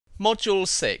Module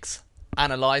 6.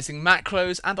 Analysing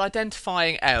macros and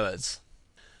identifying errors.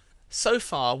 So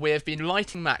far we have been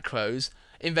writing macros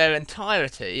in their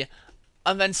entirety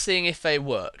and then seeing if they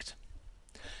worked.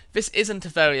 This isn't a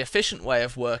very efficient way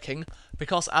of working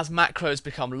because as macros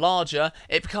become larger,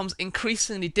 it becomes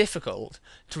increasingly difficult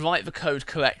to write the code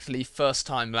correctly first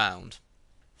time round.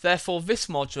 Therefore this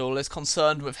module is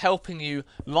concerned with helping you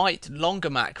write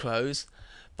longer macros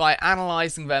by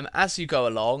analysing them as you go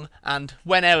along and,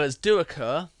 when errors do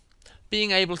occur,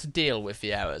 being able to deal with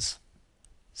the errors.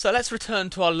 So let's return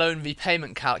to our loan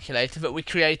repayment calculator that we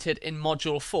created in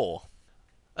Module 4.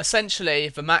 Essentially,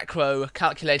 the macro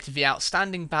calculated the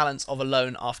outstanding balance of a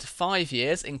loan after 5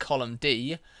 years in column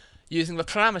D using the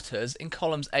parameters in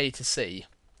columns A to C.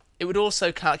 It would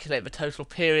also calculate the total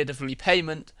period of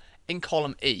repayment in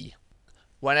column E.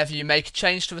 Whenever you make a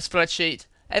change to the spreadsheet,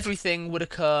 everything would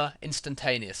occur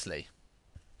instantaneously.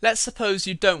 Let's suppose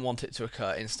you don't want it to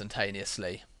occur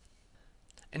instantaneously.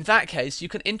 In that case, you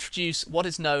can introduce what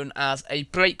is known as a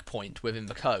breakpoint within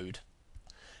the code.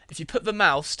 If you put the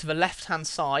mouse to the left-hand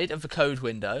side of the code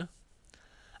window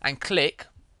and click,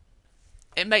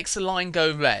 it makes the line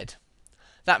go red.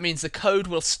 That means the code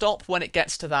will stop when it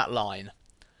gets to that line.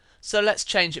 So let's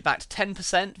change it back to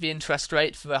 10%, the interest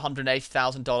rate for the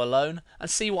 $180,000 loan, and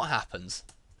see what happens.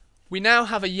 We now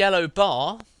have a yellow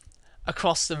bar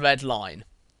across the red line.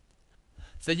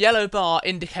 The yellow bar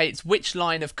indicates which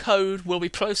line of code will be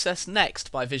processed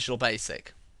next by Visual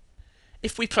Basic.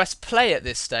 If we press play at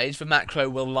this stage, the macro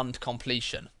will run to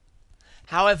completion.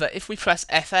 However, if we press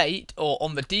F8 or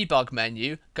on the debug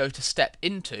menu go to step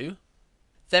into,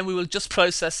 then we will just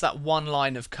process that one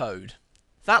line of code.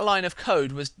 That line of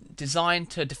code was designed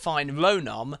to define row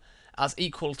num as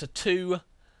equal to 2,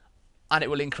 and it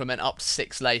will increment up to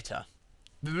 6 later.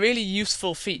 The really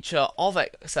useful feature of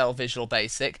Excel Visual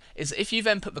Basic is that if you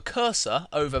then put the cursor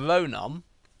over row num,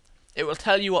 it will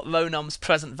tell you what row num's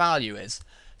present value is.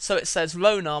 So it says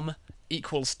row num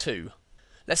equals 2.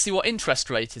 Let's see what interest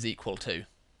rate is equal to.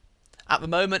 At the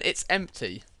moment it's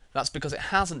empty. That's because it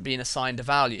hasn't been assigned a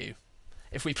value.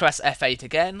 If we press F8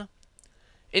 again,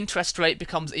 interest rate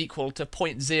becomes equal to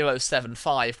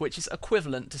 0.075, which is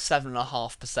equivalent to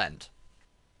 7.5%.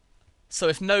 So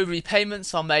if no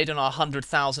repayments are made on our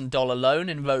 $100,000 loan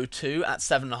in row 2 at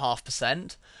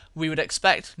 7.5%, we would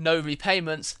expect no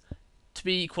repayments to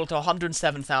be equal to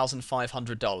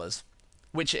 $107,500,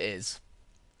 which it is.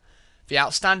 The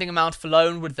outstanding amount of the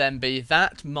loan would then be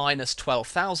that minus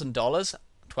 $12,000,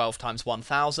 12 times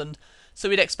 1,000, so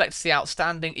we'd expect to see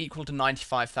outstanding equal to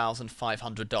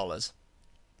 $95,500.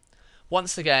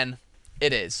 Once again,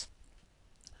 it is.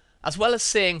 As well as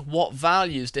seeing what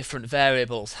values different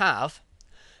variables have,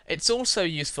 it's also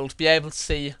useful to be able to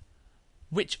see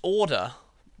which order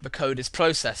the code is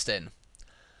processed in.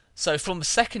 So from the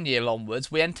second year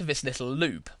onwards, we enter this little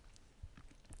loop.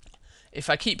 If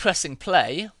I keep pressing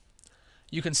play,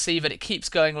 you can see that it keeps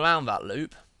going around that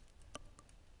loop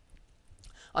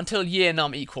until year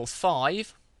num equals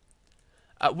 5,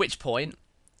 at which point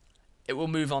it will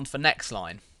move on to the next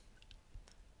line.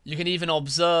 You can even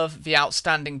observe the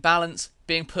outstanding balance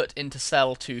being put into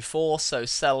cell 2-4, so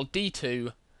cell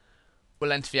D2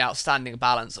 will enter the outstanding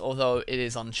balance, although it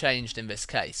is unchanged in this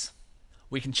case.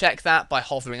 We can check that by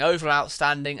hovering over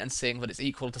outstanding and seeing that it's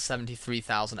equal to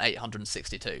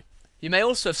 73,862. You may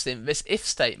also have seen this if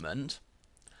statement,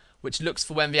 which looks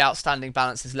for when the outstanding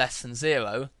balance is less than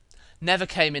 0, never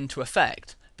came into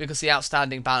effect because the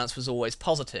outstanding balance was always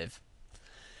positive.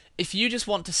 If you just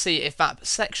want to see if that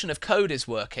section of code is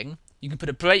working, you can put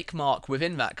a break mark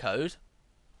within that code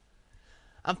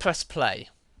and press play.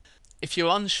 If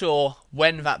you're unsure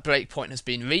when that breakpoint has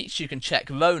been reached, you can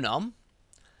check row num.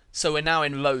 So we're now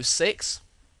in row 6.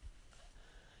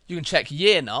 You can check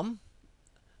year num.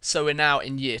 So we're now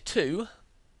in year 2.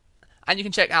 And you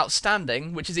can check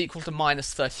outstanding, which is equal to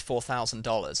minus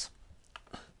 $34,000.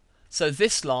 So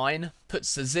this line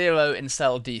puts the 0 in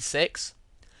cell D6.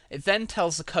 It then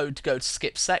tells the code to go to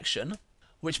skip section,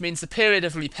 which means the period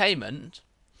of repayment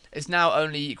is now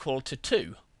only equal to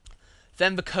 2.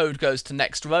 Then the code goes to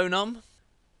next row num,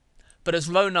 but as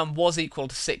row num was equal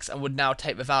to 6 and would now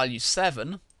take the value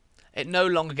 7, it no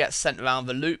longer gets sent around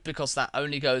the loop because that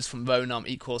only goes from row num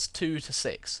equals 2 to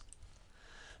 6.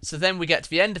 So then we get to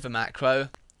the end of the macro.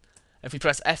 If we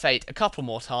press F8 a couple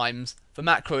more times, the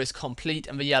macro is complete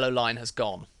and the yellow line has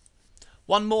gone.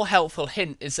 One more helpful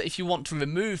hint is that if you want to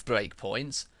remove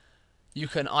breakpoints, you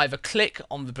can either click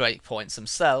on the breakpoints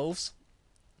themselves,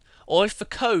 or if the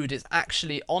code is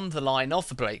actually on the line of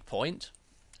the breakpoint,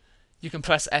 you can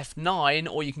press F9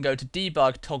 or you can go to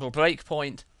Debug Toggle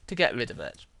Breakpoint to get rid of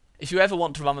it. If you ever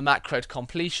want to run the macro to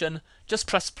completion, just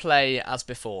press play as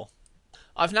before.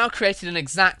 I've now created an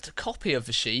exact copy of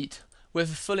the sheet with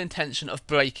the full intention of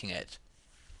breaking it.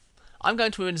 I'm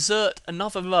going to insert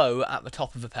another row at the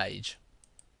top of the page.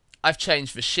 I've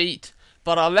changed the sheet,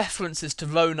 but our references to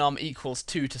row num equals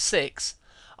 2 to 6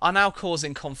 are now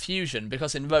causing confusion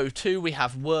because in row 2 we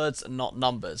have words and not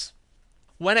numbers.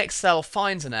 When Excel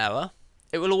finds an error,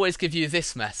 it will always give you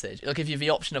this message. It'll give you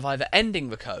the option of either ending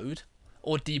the code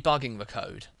or debugging the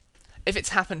code. If it's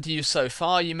happened to you so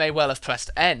far, you may well have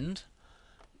pressed end,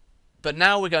 but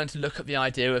now we're going to look at the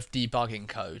idea of debugging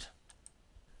code.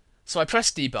 So I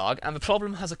press debug and the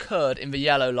problem has occurred in the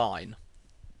yellow line.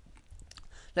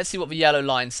 Let's see what the yellow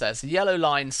line says. The yellow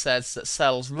line says that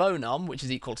cell's row num, which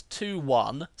is equal to 2,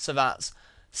 1, so that's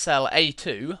cell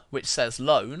A2, which says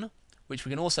loan, which we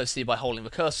can also see by holding the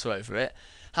cursor over it,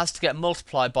 has to get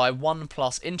multiplied by 1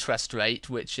 plus interest rate,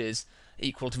 which is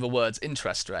equal to the words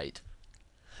interest rate.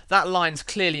 That line's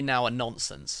clearly now a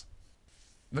nonsense.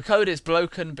 The code is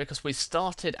broken because we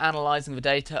started analysing the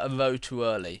data a row too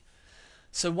early.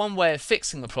 So one way of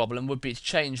fixing the problem would be to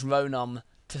change row num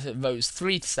to rows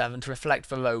 3 to 7 to reflect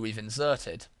the row we've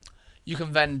inserted. You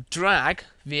can then drag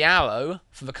the arrow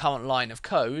for the current line of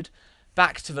code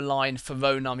back to the line for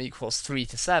row num equals 3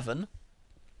 to 7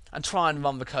 and try and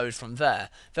run the code from there.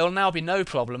 There will now be no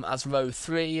problem as row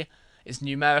 3 is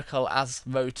numerical as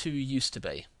row 2 used to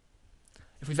be.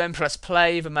 If we then press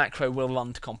play, the macro will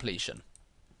run to completion.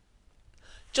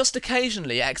 Just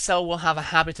occasionally, Excel will have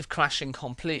a habit of crashing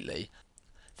completely.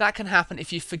 That can happen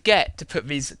if you forget to put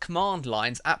these command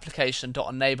lines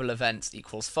application.enableEvents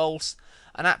equals false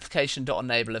and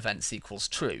application.enableEvents equals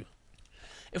true.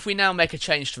 If we now make a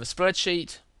change to the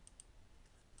spreadsheet,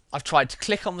 I've tried to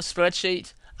click on the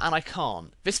spreadsheet and I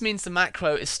can't. This means the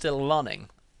macro is still running.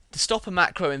 To stop a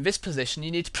macro in this position,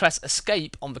 you need to press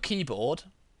escape on the keyboard.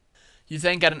 You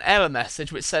then get an error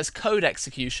message which says code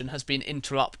execution has been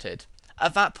interrupted.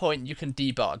 At that point you can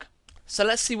debug. So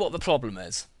let's see what the problem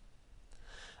is.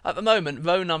 At the moment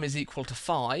row num is equal to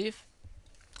 5,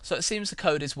 so it seems the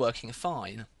code is working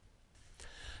fine.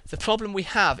 The problem we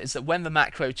have is that when the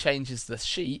macro changes the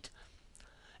sheet,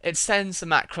 it sends the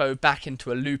macro back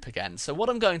into a loop again. So what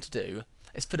I'm going to do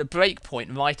is put a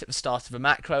breakpoint right at the start of the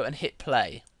macro and hit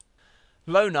play.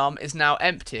 Row num is now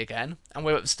empty again and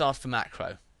we're at the start of the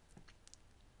macro.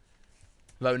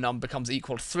 Row num becomes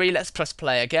equal to 3, let's press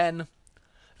play again.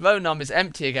 Row num is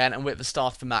empty again and we're at the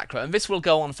start of the macro, and this will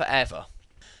go on forever.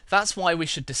 That's why we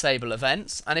should disable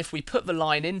events, and if we put the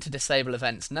line into disable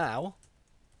events now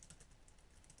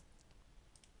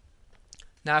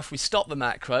if we stop the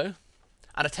macro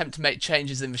and attempt to make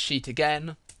changes in the sheet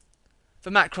again,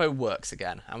 the macro works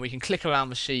again and we can click around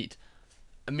the sheet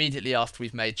immediately after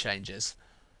we've made changes.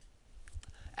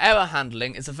 Error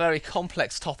handling is a very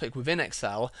complex topic within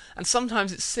Excel, and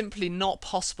sometimes it's simply not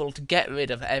possible to get rid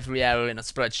of every error in a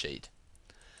spreadsheet.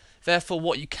 Therefore,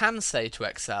 what you can say to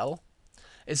Excel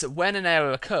is that when an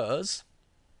error occurs,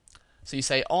 so you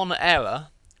say on error,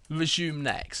 resume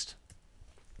next.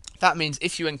 That means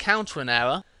if you encounter an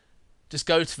error, just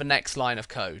go to the next line of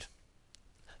code.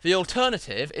 The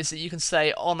alternative is that you can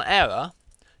say on error,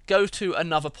 go to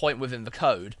another point within the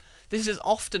code. This is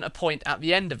often a point at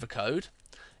the end of the code.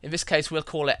 In this case we'll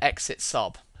call it exit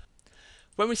sub.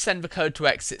 When we send the code to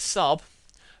exit sub,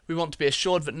 we want to be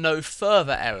assured that no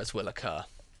further errors will occur.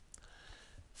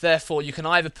 Therefore you can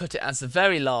either put it as the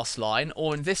very last line,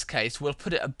 or in this case we'll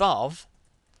put it above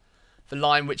the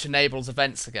line which enables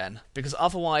events again, because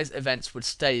otherwise events would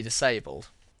stay disabled.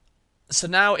 So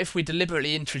now if we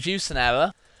deliberately introduce an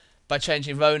error by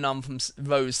changing row num from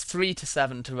rows 3 to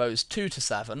 7 to rows 2 to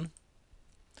 7,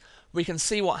 we can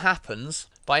see what happens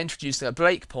by introducing a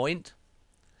breakpoint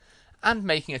and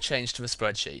making a change to the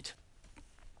spreadsheet.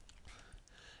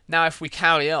 Now if we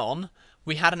carry on,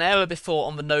 we had an error before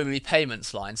on the no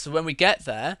repayments line, so when we get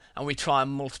there and we try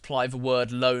and multiply the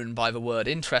word loan by the word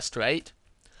interest rate,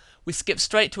 we skip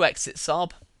straight to exit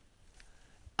sub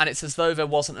and it's as though there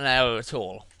wasn't an error at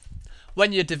all.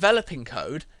 When you're developing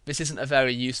code, this isn't a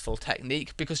very useful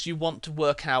technique because you want to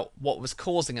work out what was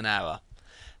causing an error.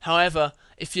 However,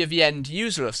 if you're the end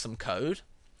user of some code,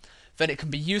 then it can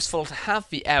be useful to have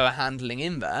the error handling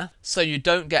in there so you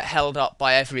don't get held up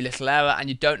by every little error and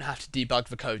you don't have to debug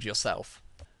the code yourself.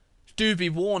 Do be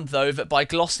warned though that by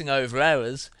glossing over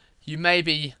errors, you may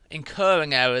be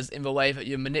incurring errors in the way that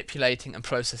you're manipulating and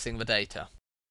processing the data.